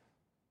life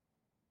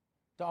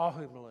to all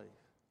who believe.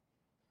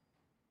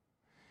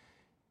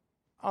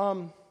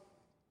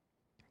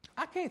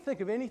 I can't think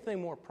of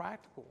anything more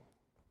practical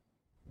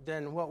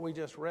than what we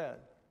just read.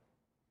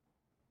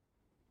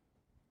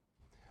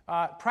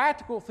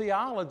 Practical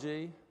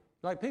theology,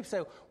 like people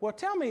say, well,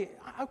 tell me,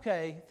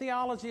 okay,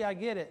 theology, I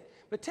get it.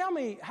 But tell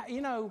me,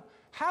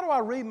 how do I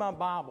read my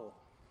Bible?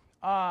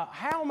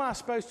 How am I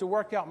supposed to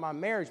work out my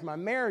marriage? My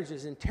marriage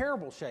is in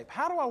terrible shape.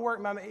 How do I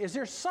work my marriage? Is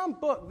there some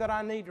book that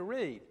I need to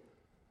read?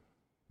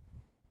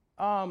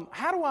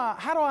 How do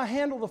I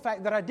handle the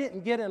fact that I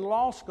didn't get in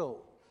law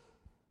school?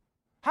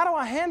 How do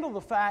I handle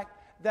the fact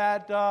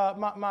that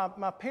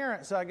my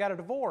parents got a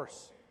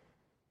divorce?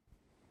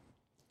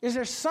 Is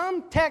there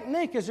some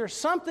technique? Is there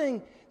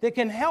something that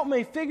can help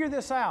me figure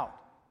this out?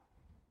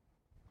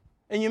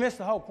 And you miss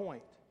the whole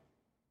point.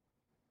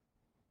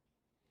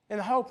 And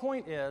the whole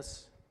point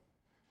is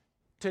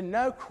to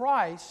know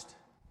Christ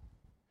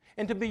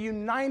and to be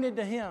united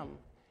to Him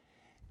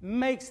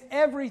makes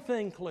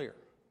everything clear,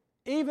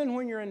 even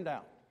when you're in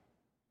doubt.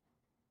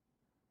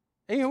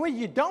 Even when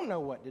you don't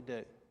know what to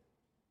do.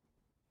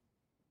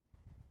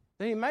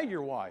 Then He made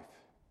your wife.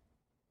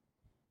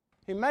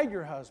 He made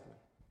your husband.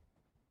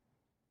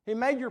 He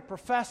made your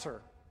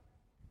professor.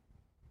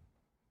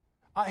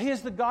 He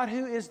is the God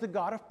who is the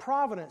God of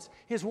providence.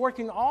 He's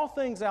working all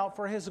things out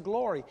for His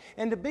glory.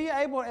 And to be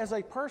able as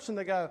a person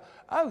to go,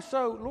 oh,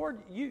 so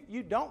Lord,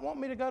 you don't want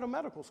me to go to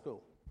medical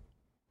school.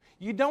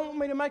 You don't want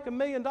me to make $1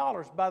 million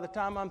by the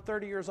time I'm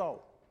 30 years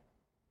old.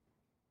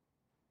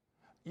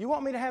 You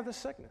want me to have this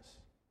sickness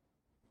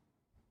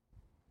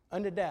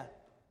unto death.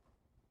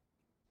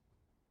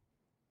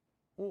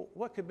 Well,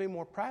 what could be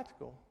more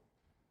practical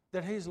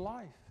than His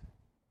life?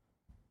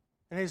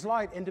 And His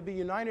light, and to be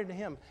united to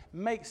Him,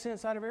 makes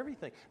sense out of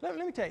everything. Let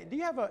me tell you,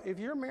 if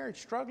your marriage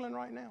struggling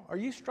right now, are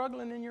you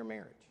struggling in your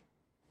marriage?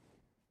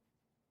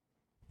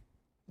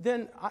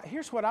 Then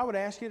here's what I would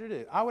ask you to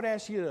do. I would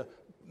ask you to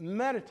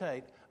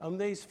meditate on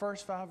these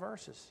first 5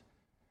 verses.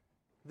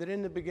 That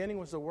in the beginning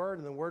was the Word,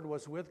 and the Word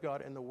was with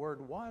God, and the Word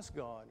was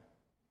God.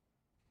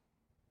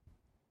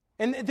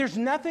 And there's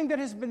nothing that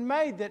has been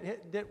made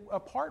that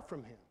apart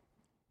from Him.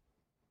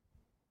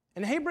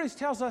 And Hebrews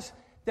tells us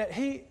that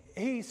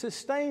He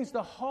sustains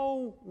the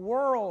whole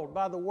world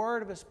by the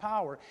word of His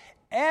power.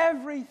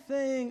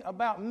 Everything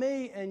about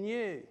me and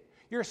you,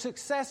 your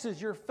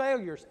successes, your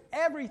failures,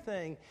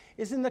 everything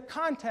is in the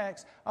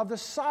context of the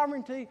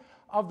sovereignty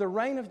of the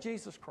reign of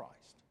Jesus Christ.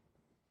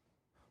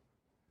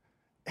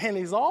 And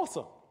He's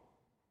awesome.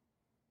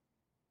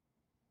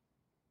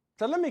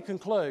 So let me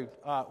conclude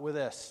with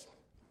this.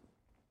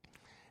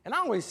 And I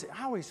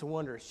always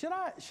wonder, should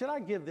I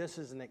give this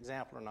as an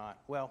example or not?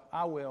 Well,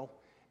 I will.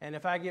 And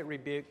if I get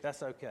rebuked,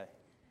 that's okay.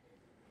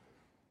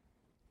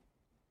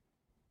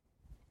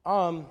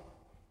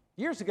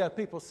 Years ago,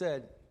 people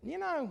said,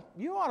 you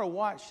ought to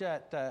watch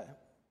that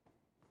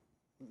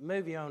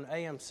movie on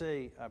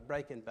AMC,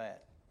 Breaking Bad.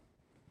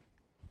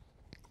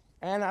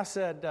 And I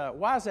said,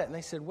 why is that? And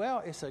they said,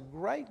 well, it's a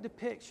great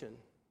depiction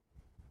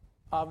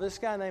of this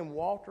guy named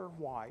Walter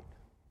White.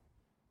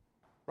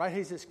 Right?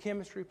 He's this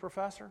chemistry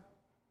professor.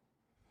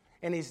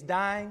 And he's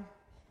dying.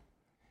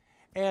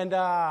 And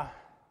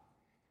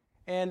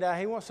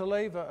he wants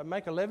to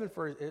make a living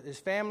for his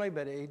family,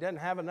 but he doesn't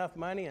have enough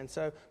money. And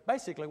so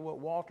basically what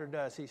Walter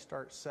does, he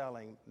starts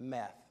selling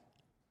meth.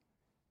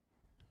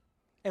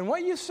 And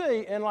what you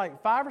see in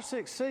like 5 or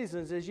 6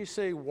 seasons is you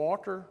see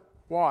Walter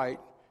White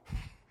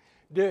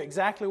do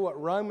exactly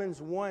what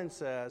Romans 1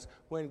 says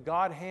when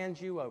God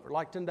hands you over.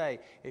 Like today,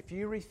 if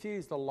you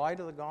refuse the light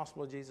of the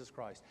gospel of Jesus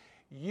Christ,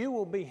 you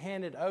will be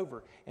handed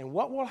over. And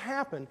what will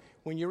happen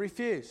when you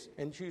refuse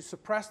and you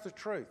suppress the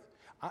truth?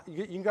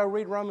 You can go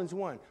read Romans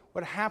 1.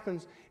 What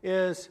happens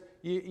is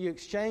you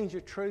exchange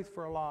your truth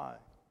for a lie,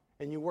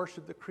 and you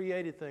worship the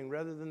created thing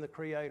rather than the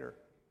Creator.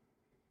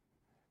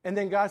 And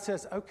then God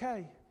says,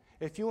 okay,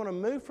 if you want to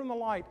move from the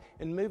light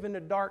and move into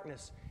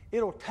darkness,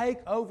 it'll take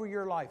over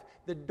your life.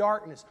 The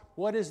darkness,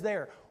 what is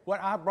there? What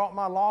I brought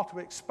my law to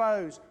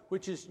expose,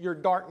 which is your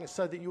darkness,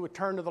 so that you would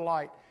turn to the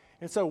light.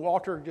 And so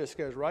Walter just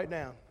goes right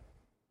down.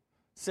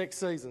 6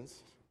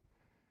 seasons.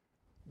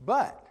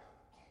 But,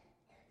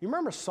 you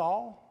remember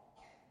Saul?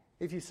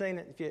 If you've seen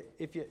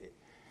it,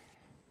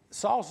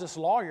 Saul's this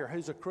lawyer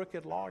who's a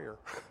crooked lawyer.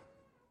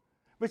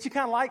 But you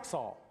kind of like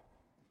Saul.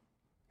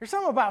 There's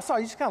something about Saul,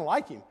 you just kind of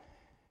like him.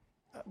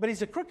 But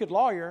he's a crooked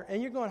lawyer,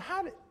 and you're going,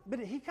 but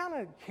he kind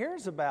of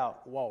cares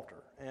about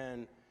Walter.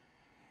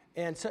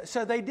 And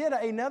so they did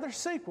another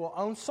sequel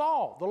on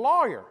Saul, the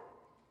lawyer.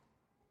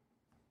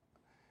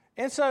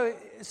 And so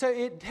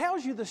it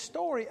tells you the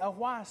story of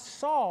why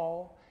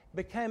Saul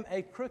became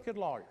a crooked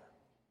lawyer.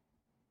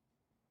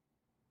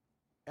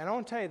 And I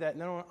want to tell you that,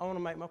 and then I want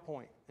to make my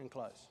point and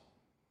close.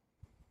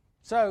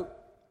 So,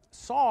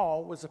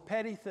 Saul was a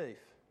petty thief.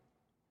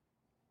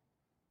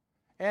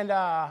 And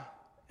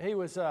he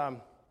was a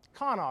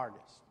con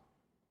artist.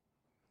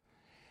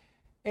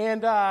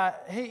 And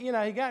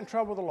he got in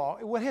trouble with the law.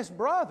 Well, his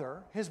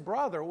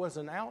brother was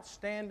an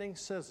outstanding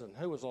citizen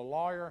who was a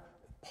lawyer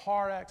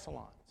par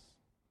excellence.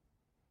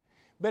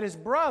 But his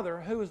brother,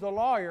 who was the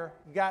lawyer,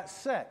 got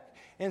sick.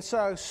 And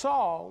so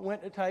Saul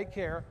went to take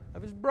care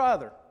of his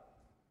brother.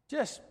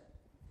 Just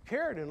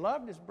cared and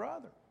loved his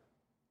brother.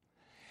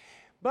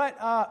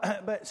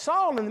 But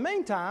Saul, in the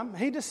meantime,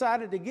 he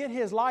decided to get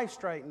his life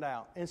straightened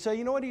out. And so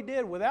you know what he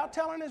did? Without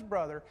telling his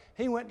brother,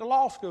 he went to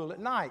law school at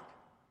night.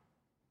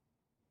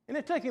 And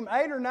it took him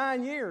 8 or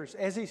 9 years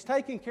as he's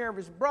taking care of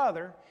his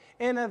brother.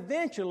 And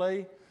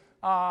eventually,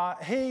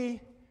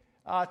 he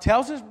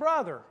tells his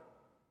brother,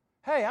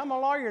 hey, I'm a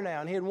lawyer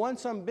now. And he had won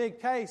some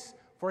big case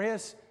for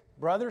his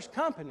brother's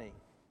company.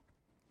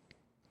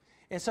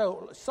 And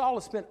so Saul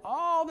had spent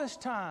all this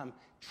time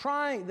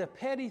the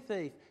petty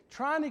thief,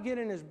 trying to get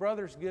in his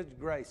brother's good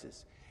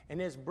graces. And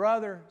his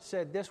brother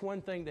said this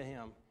one thing to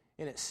him,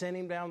 and it sent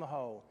him down the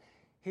hole.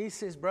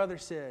 His brother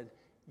said,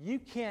 you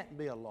can't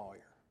be a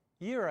lawyer.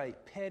 You're a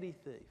petty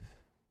thief.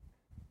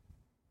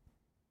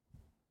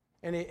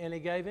 And he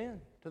gave in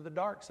to the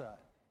dark side.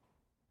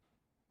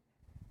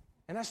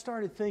 And I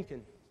started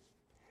thinking,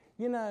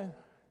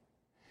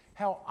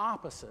 how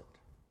opposite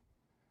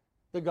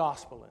the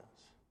gospel is.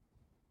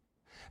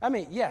 I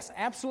mean, yes,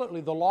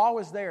 absolutely, the law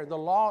is there. The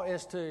law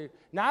is to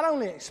not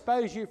only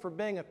expose you for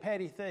being a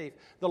petty thief,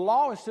 the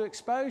law is to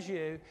expose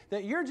you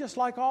that you're just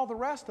like all the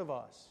rest of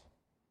us.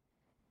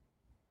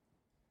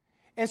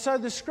 And so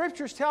the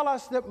Scriptures tell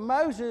us that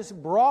Moses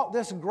brought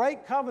this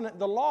great covenant,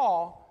 the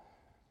law,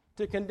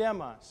 to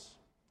condemn us.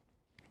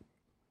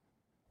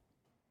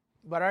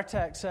 But our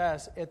text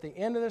says at the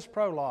end of this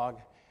prologue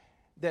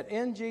that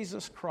in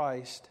Jesus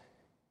Christ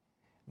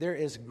there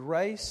is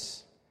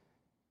grace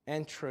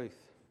and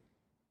truth.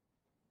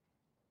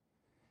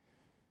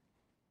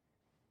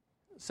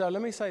 So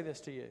let me say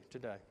this to you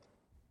today.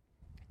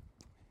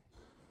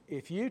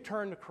 If you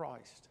turn to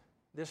Christ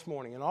this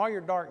morning in all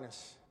your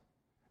darkness,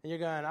 and you're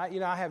going,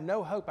 I have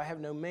no hope, I have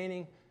no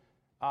meaning,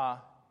 let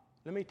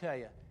me tell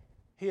you,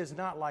 he is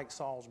not like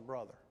Saul's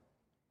brother.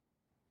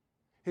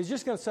 He's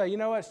just going to say, you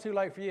know what, it's too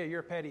late for you, you're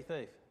a petty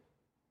thief.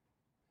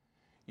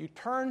 You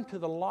turn to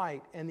the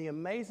light, and the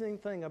amazing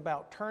thing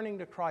about turning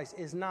to Christ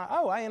is not,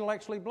 oh, I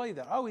intellectually believe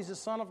that. Oh, he's the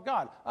Son of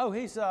God. Oh,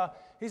 he's a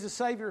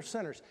Savior of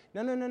sinners.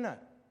 No.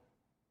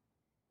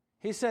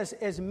 He says,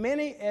 as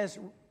many as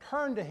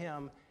turned to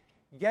him,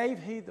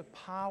 gave he the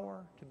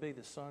power to be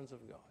the sons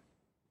of God.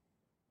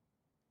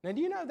 Now,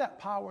 do you know that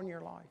power in your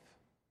life?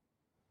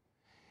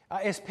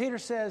 As Peter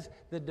says,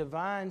 the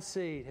divine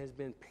seed has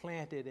been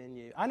planted in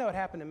you. I know it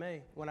happened to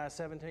me when I was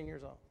 17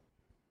 years old.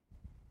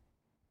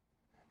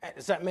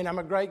 Does that mean I'm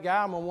a great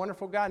guy, I'm a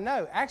wonderful guy?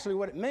 No. Actually,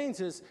 what it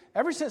means is,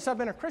 ever since I've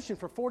been a Christian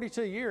for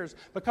 42 years,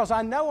 because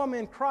I know I'm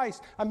in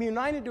Christ, I'm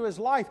united to his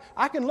life,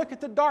 I can look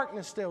at the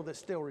darkness that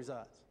still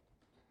resides.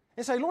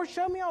 And say, Lord,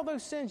 show me all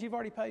those sins you've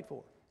already paid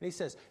for. And he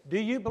says, do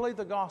you believe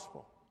the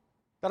gospel?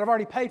 That I've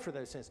already paid for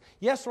those sins?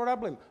 Yes, Lord, I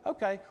believe them.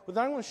 Okay, well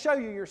then I'm going to show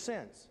you your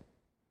sins.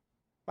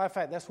 Matter of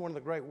fact, that's one of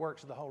the great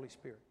works of the Holy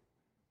Spirit.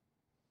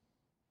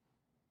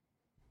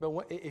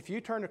 But if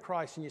you turn to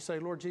Christ and you say,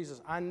 Lord Jesus,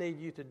 I need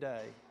you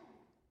today,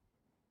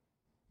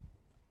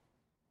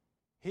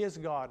 his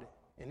God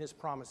and his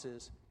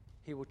promises,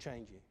 he will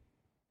change you.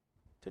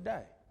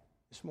 Today,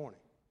 this morning.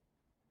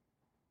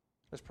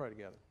 Let's pray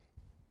together.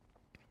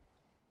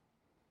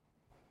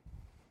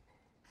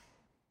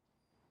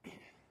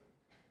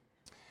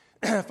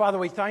 Father,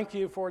 we thank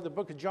you for the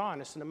book of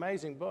John. It's an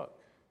amazing book.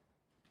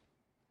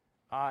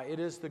 It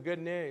is the good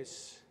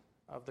news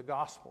of the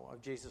gospel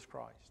of Jesus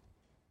Christ.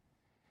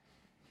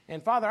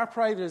 And Father, I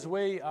pray that as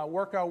we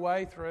work our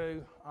way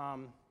through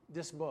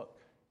this book,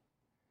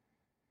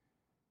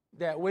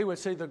 that we would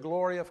see the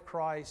glory of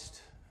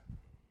Christ,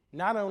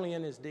 not only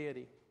in his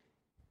deity,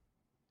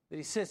 that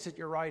he sits at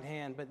your right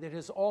hand, but that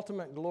his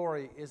ultimate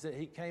glory is that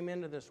he came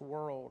into this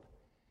world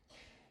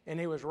and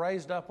he was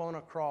raised up on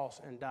a cross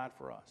and died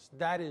for us.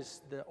 That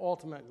is the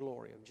ultimate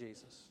glory of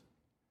Jesus.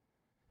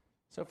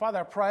 So, Father,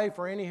 I pray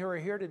for any who are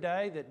here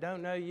today that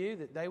don't know you,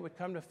 that they would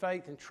come to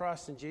faith and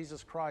trust in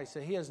Jesus Christ,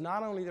 that he is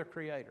not only their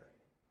creator,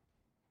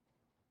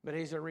 but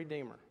he's a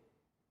redeemer.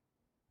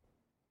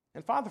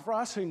 And, Father, for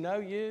us who know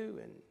you,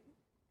 and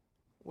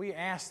we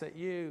ask that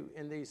you,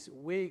 in these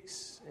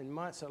weeks and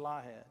months that lie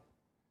ahead,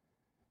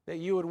 that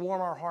you would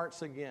warm our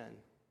hearts again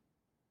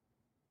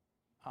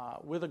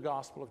with the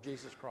gospel of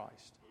Jesus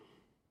Christ.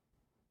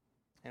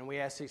 And we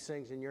ask these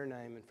things in your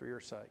name and for your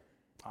sake.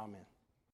 Amen.